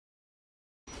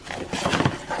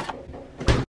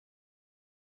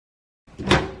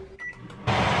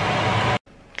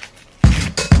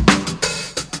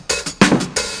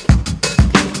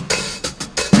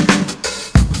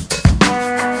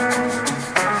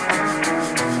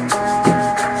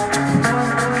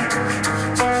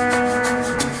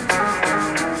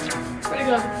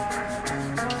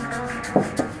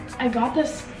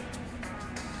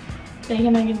steak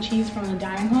and egg and cheese from the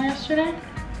dining hall yesterday.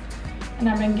 And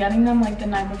I've been getting them like the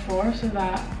night before so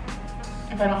that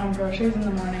if I don't have groceries in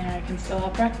the morning, I can still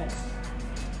have breakfast.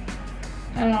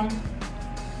 I don't know.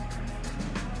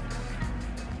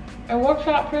 It works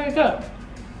out pretty good.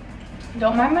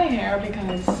 Don't mind my hair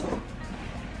because,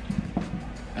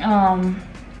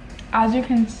 as you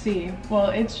can see,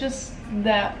 well, it's just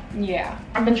that, yeah.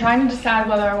 I've been trying to decide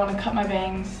whether I want to cut my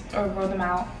bangs or grow them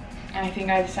out. And I think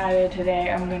I decided today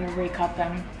I'm gonna recut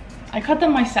them. I cut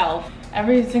them myself.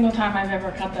 Every single time I've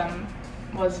ever cut them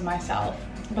was myself.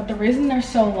 But the reason they're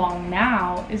so long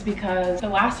now is because the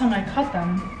last time I cut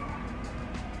them,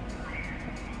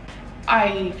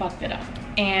 I fucked it up.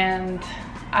 And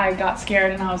I got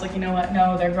scared and I was like, you know what?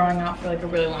 No, they're growing out for like a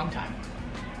really long time.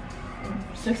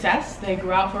 Success, they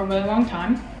grew out for a really long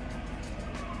time.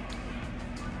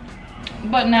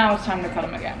 But now it's time to cut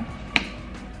them again.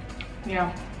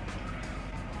 Yeah.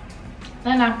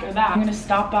 Then after that, I'm gonna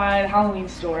stop by the Halloween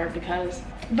store because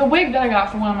the wig that I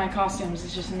got for one of my costumes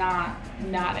is just not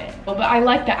it. But I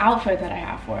like the outfit that I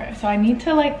have for it. So I need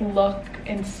to like look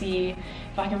and see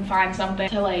if I can find something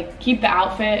to like keep the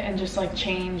outfit and just like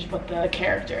change what the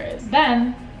character is.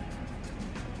 Then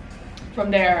from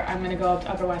there, I'm gonna go up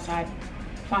to Upper West Side,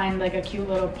 find like a cute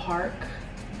little park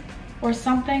or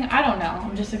something. I don't know,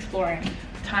 I'm just exploring.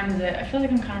 What time is it? I feel like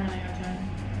I'm kind of running out of time.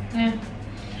 Yeah.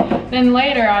 Then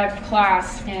later I have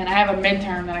class and I have a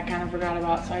midterm that I kind of forgot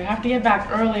about, so I have to get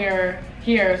back earlier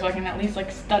here so I can at least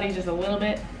like study just a little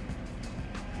bit.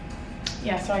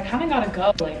 Yeah, so I kind of gotta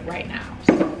go like right now.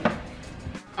 So.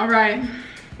 All right,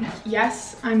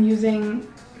 yes, I'm using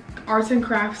arts and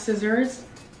crafts scissors.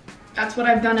 That's what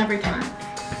I've done every time.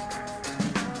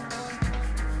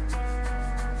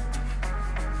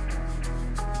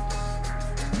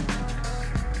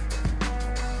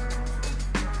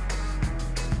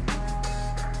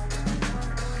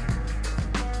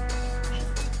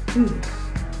 Ooh.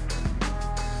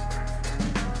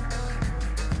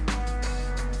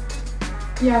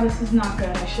 Yeah, this is not good.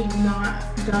 I should have not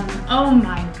done. Oh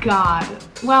my god.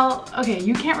 Well, okay,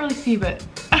 you can't really see, but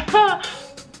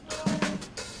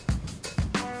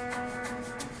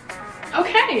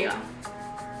okay.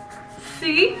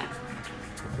 See?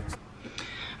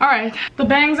 All right, the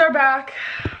bangs are back.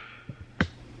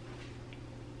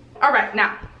 All right,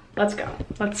 now let's go.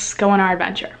 Let's go on our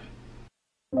adventure.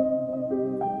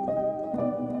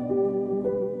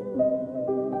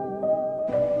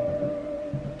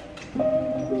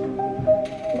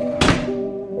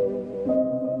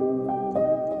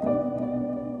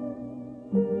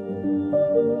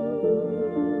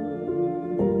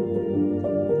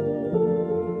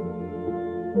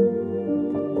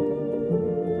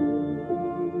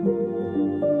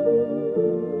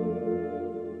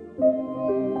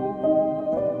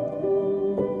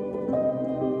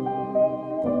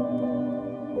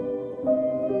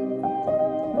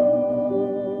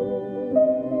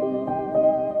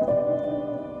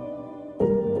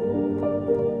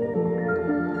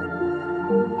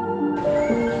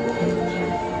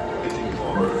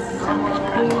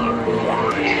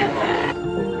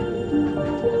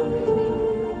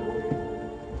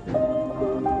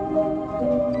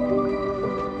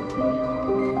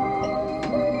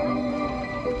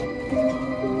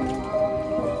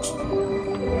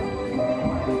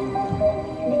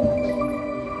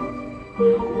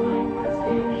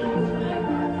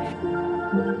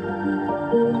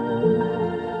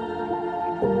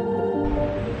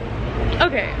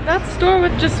 Okay, that store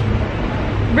was just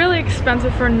really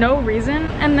expensive for no reason,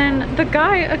 and then the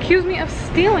guy accused me of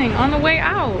stealing on the way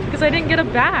out because I didn't get a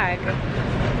bag.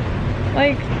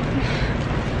 Like,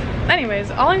 anyways,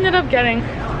 all I ended up getting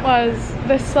was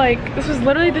this, like, this was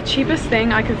literally the cheapest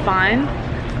thing I could find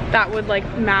that would like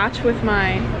match with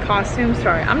my costume.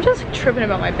 Sorry, I'm just tripping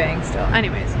about my bangs still.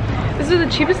 Anyways, this is the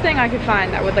cheapest thing I could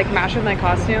find that would like match with my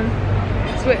costume.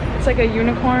 So it's like a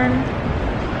unicorn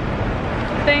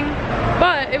thing,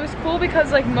 but it was cool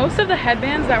because like most of the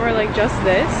headbands that were like just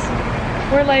this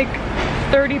were like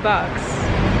 30 bucks.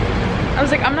 I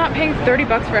was like, I'm not paying 30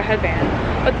 bucks for a headband,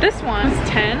 but this one is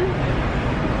 10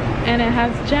 and it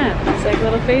has gems, like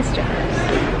little face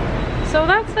gems. So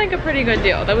that's like a pretty good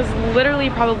deal. That was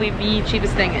literally probably the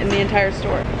cheapest thing in the entire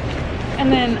store.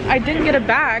 And then I didn't get a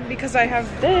bag because I have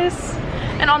this.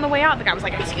 And on the way out, the guy was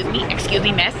like, excuse me,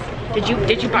 miss.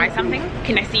 Did you buy something?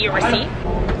 Can I see your receipt?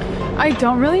 I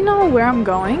don't really know where I'm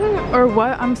going or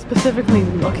what I'm specifically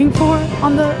looking for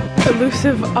on the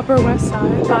elusive Upper West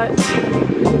Side, but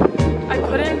I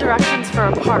put in directions for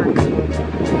a park.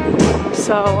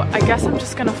 So I guess I'm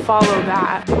just gonna follow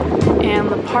that. And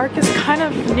the park is kind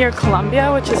of near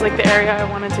Columbia, which is like the area I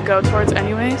wanted to go towards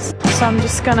anyways. So I'm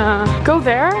just gonna go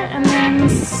there and then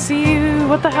see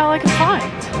what the hell I can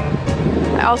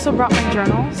find. I also brought my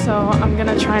journal, so I'm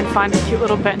gonna try and find a cute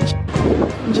little bench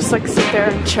and just like sit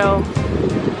there and chill,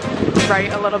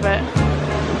 write a little bit.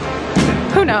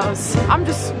 Who knows? I'm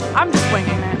just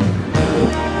winging it.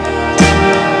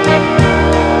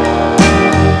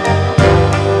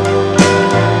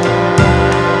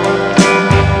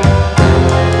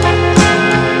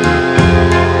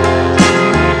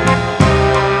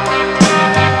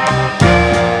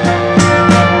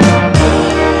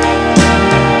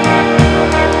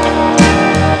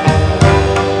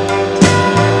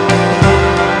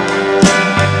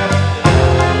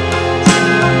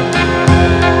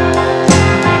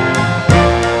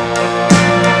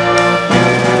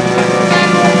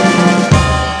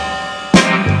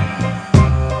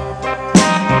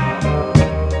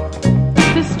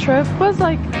 Was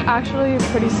like actually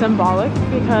pretty symbolic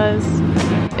because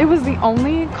it was the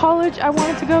only college I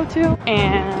wanted to go to,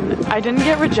 and I didn't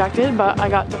get rejected, but I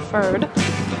got deferred,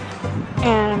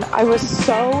 and I was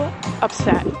so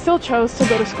upset. Still chose to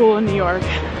go to school in New York,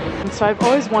 and so I've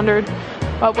always wondered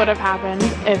what would have happened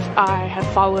if I had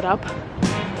followed up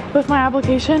with my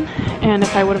application and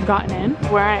if I would have gotten in.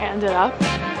 Where I ended up,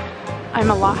 I'm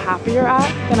a lot happier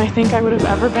at than I think I would have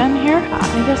ever been here.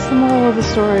 I guess the moral of the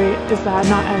story is that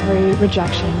not every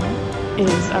rejection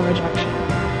is a rejection.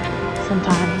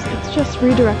 Sometimes it's just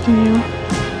redirecting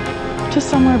you to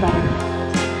somewhere better.